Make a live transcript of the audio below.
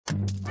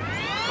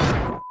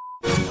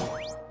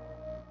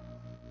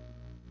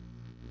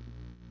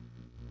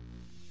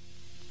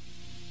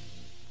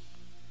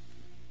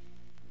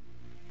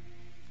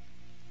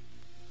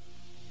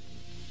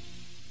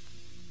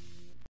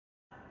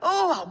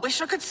Oh,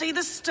 wish I could see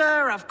the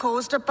stir I've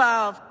caused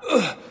above.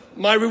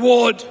 My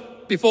reward,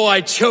 before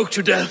I choke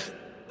to death.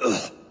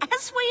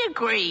 As we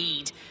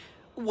agreed.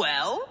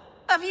 Well,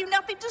 have you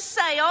nothing to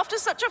say after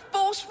such a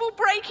forceful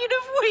breaking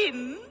of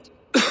wind?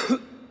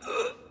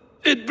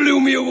 It blew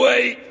me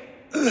away.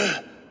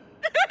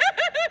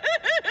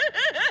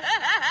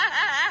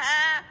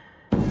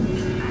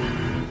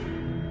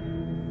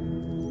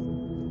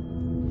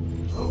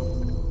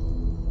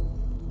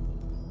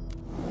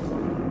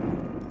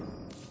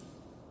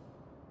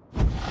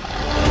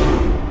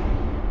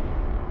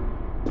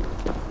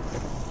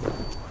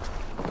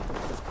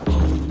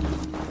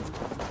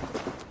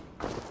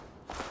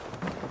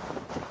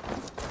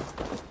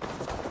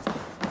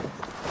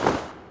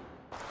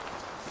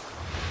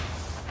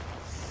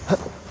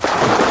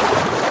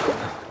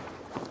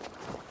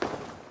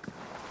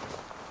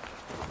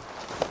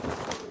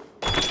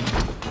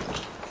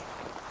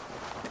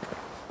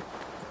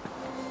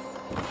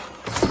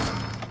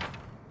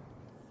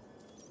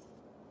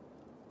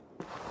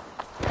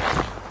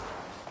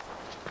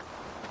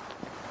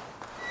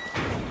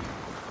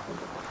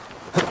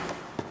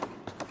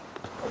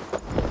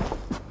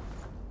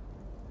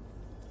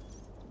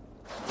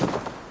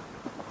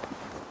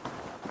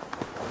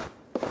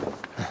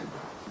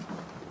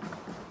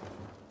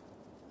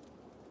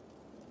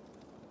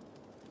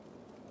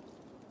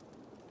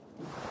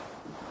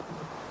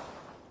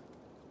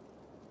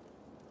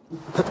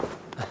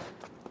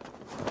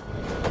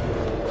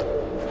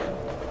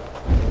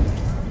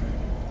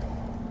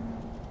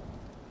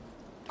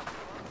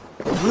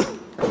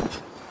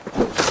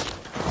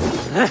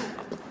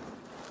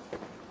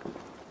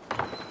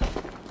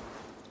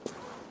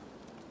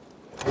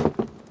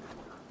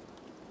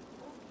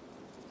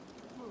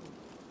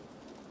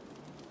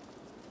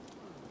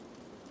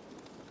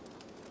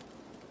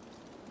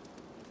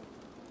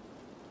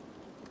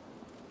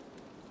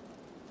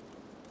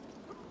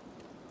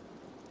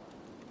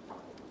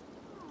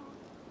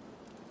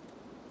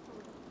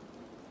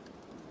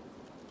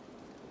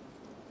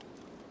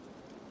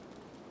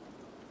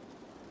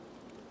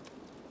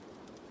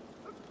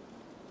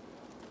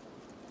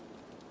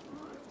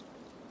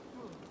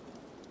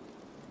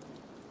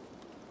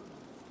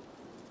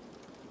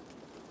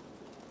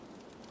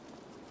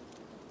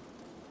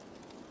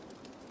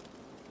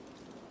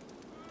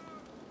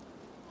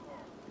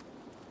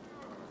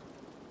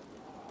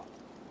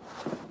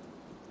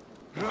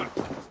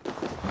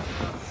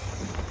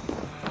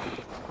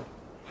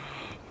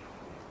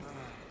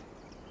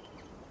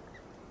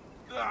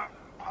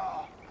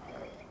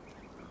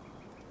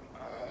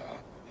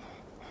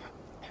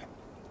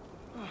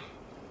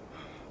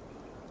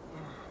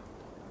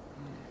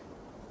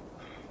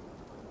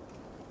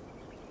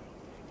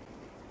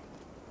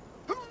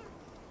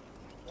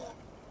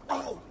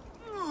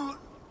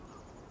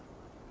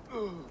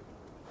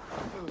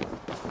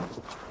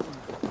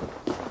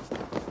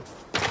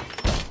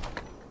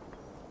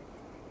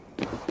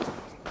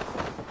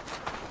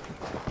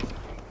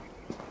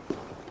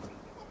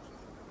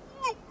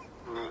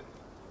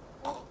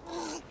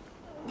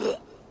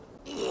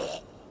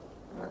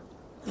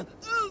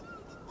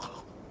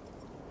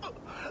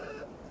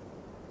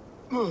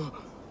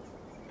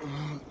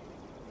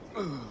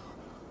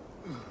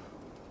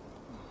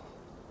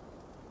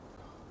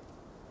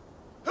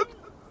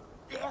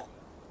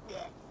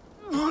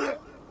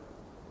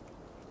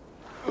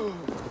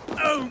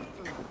 Oh,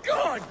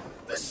 God!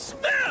 The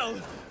smell!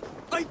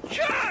 I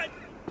can't!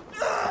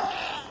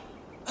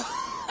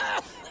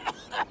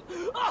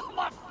 Oh,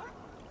 my...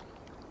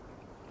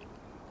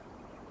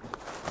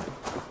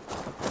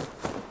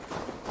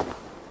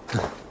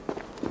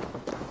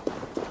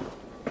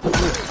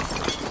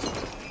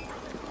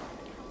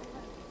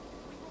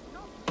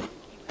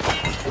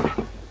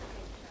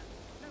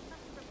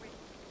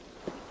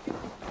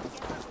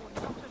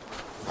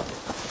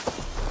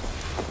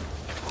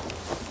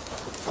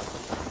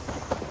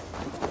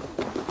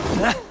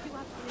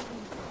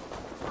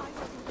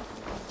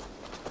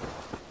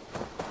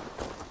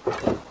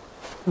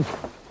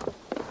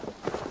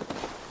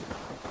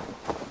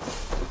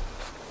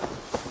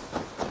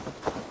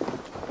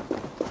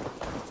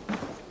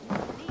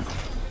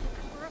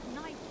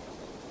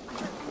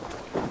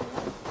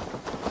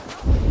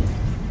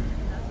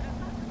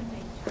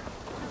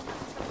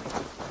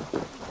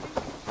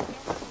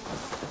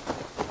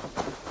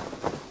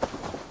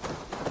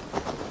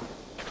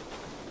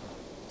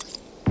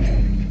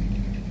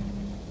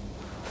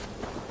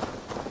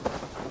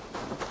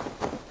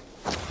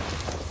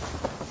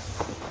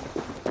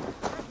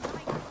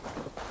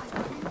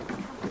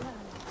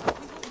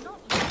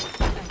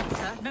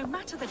 No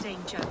matter the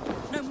danger,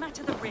 no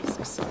matter the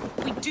risks,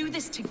 we do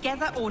this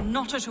together or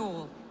not at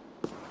all.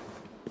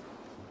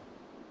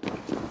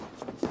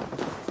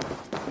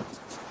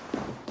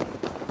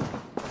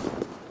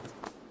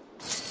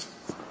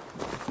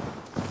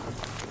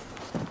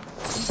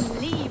 We will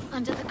leave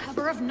under the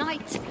cover of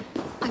night.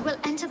 I will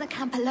enter the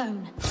camp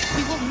alone.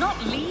 We will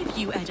not leave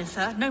you,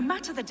 Editha, no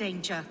matter the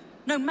danger,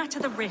 no matter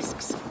the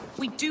risks.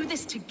 We do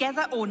this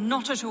together or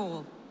not at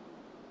all.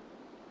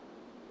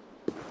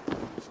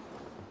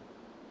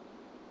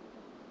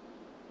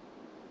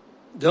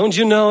 Don't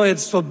you know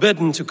it's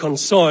forbidden to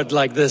consort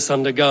like this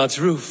under God's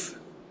roof?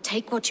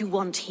 Take what you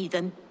want,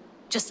 heathen.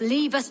 Just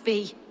leave us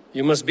be.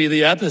 You must be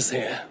the Apis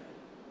here.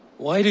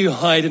 Why do you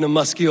hide in a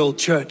musky old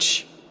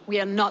church? We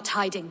are not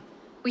hiding.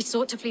 We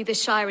sought to flee the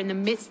Shire in the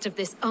midst of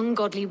this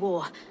ungodly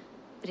war.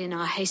 But in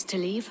our haste to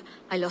leave,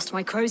 I lost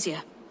my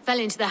crozier. Fell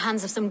into the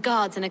hands of some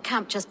guards in a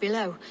camp just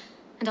below.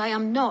 And I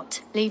am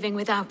not leaving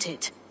without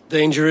it.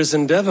 Dangerous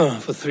endeavor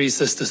for 3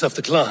 sisters of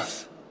the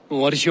cloth.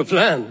 What is your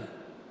plan?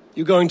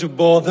 You going to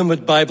bore them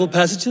with Bible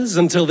passages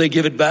until they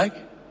give it back?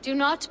 Do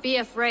not be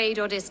afraid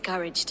or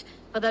discouraged,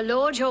 for the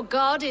Lord your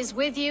God is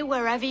with you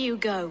wherever you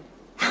go.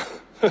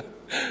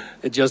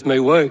 It just may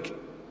work.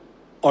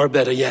 Or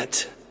better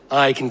yet,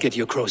 I can get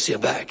your crozier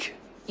back.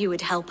 You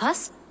would help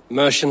us?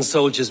 Mercian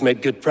soldiers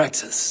made good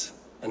practice,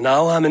 and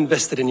now I'm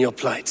invested in your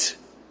plight.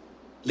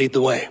 Lead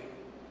the way.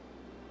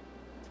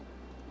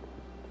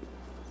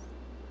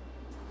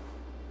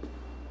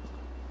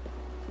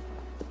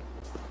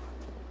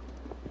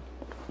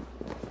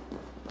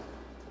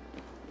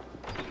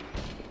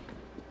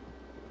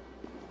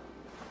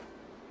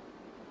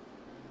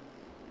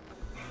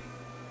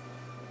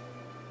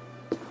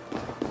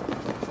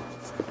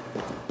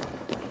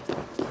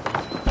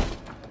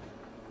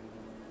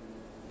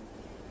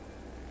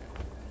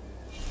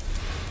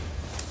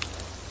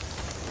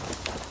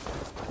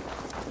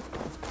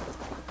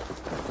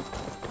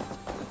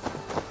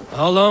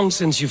 How long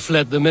since you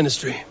fled the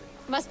ministry?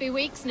 Must be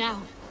weeks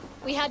now.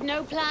 We had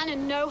no plan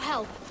and no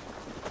help.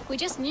 We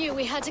just knew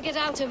we had to get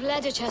out of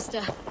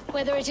Leicester.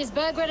 Whether it is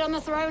Burgred on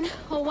the throne,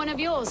 or one of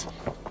yours,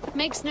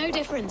 makes no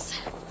difference.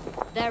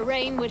 Their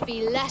reign would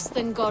be less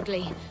than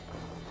godly.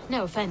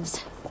 No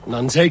offense.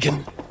 None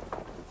taken.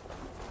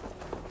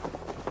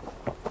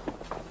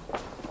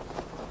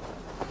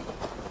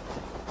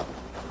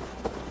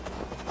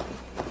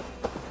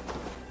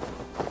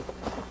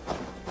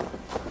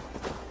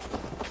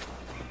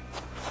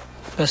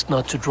 Best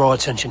not to draw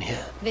attention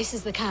here. This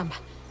is the camp.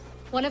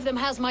 One of them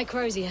has my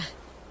crozier.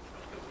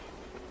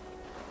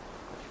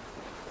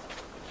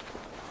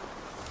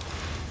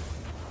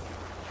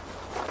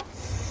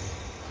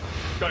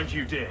 Don't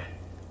you dare.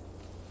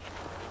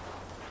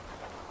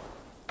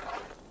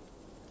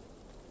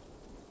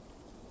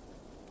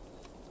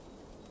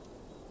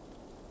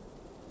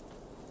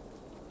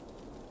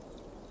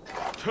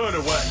 Turn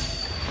away.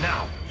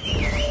 Now.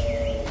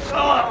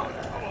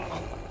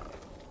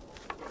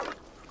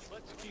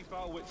 Let's keep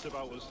our wits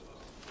about us.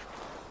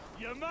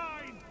 You're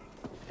mine!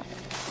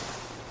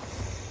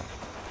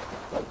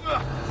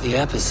 The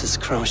Apis'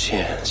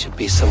 crozier should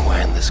be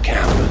somewhere in this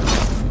camp.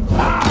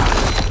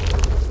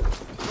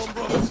 Come,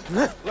 brothers.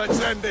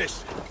 Let's end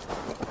this.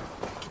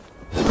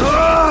 You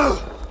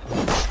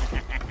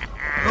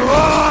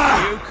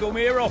come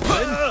here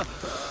often?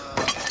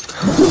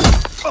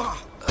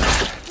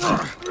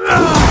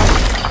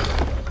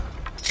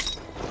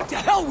 To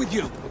hell with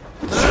you!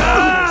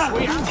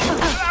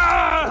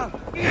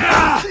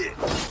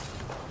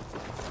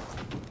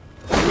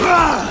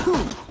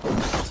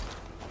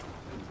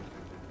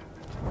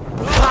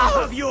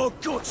 Have your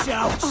guts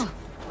out!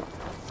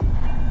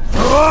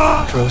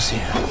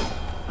 Crozier.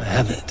 I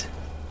have it.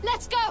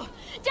 Let's go!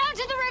 Down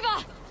to the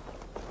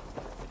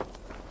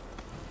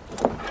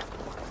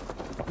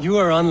river! You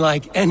are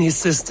unlike any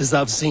sisters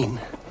I've seen.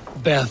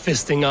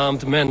 Bare-fisting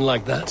armed men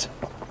like that.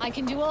 I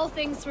can do all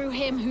things through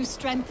him who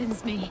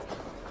strengthens me.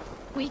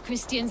 We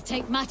Christians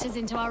take matters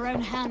into our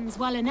own hands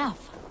well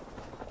enough.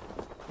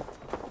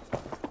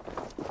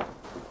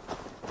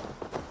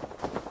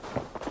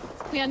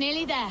 We are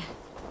nearly there.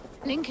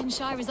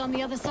 Lincolnshire is on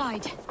the other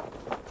side.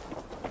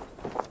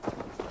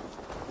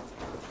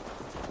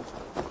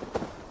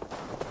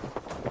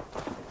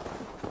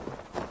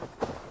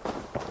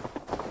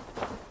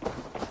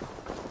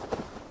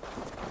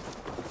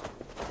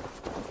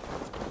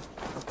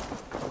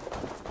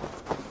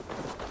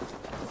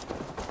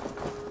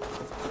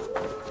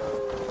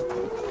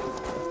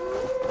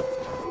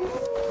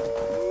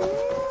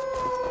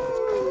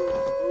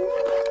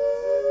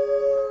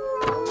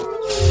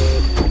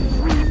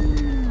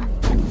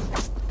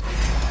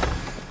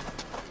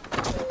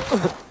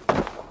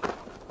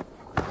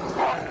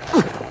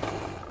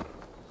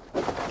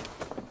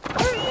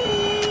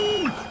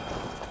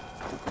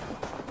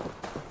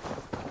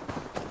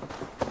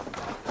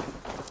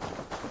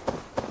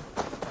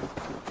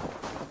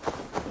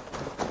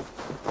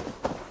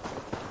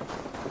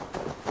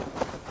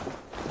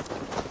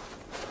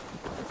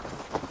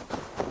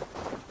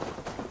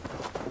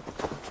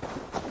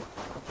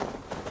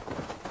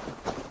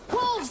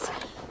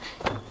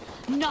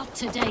 Not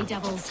today,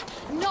 devils.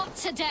 Not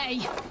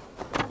today.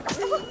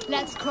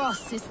 Let's cross,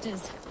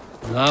 sisters.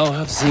 Now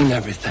I've seen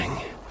everything.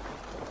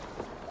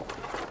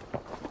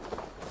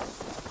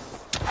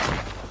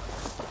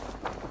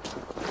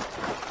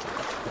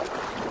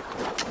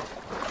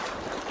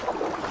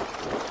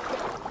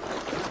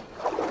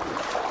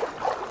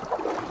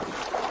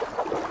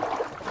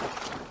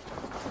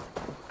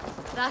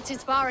 That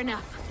is far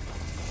enough.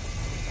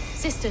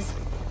 Sisters,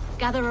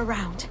 gather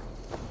around.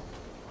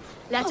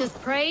 Let us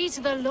pray to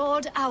the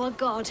Lord our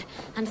God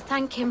and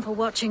thank him for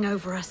watching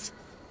over us.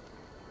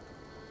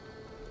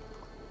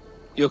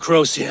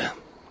 Euchrocia.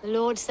 The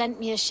Lord sent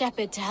me a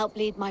shepherd to help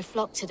lead my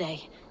flock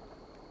today.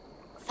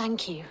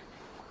 Thank you.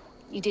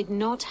 You did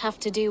not have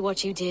to do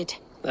what you did.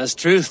 There's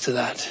truth to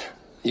that.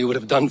 You would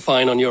have done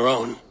fine on your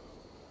own.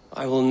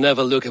 I will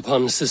never look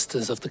upon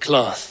Sisters of the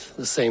Cloth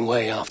the same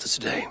way after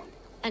today.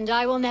 And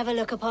I will never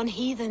look upon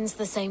heathens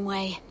the same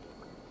way.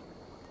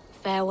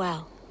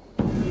 Farewell.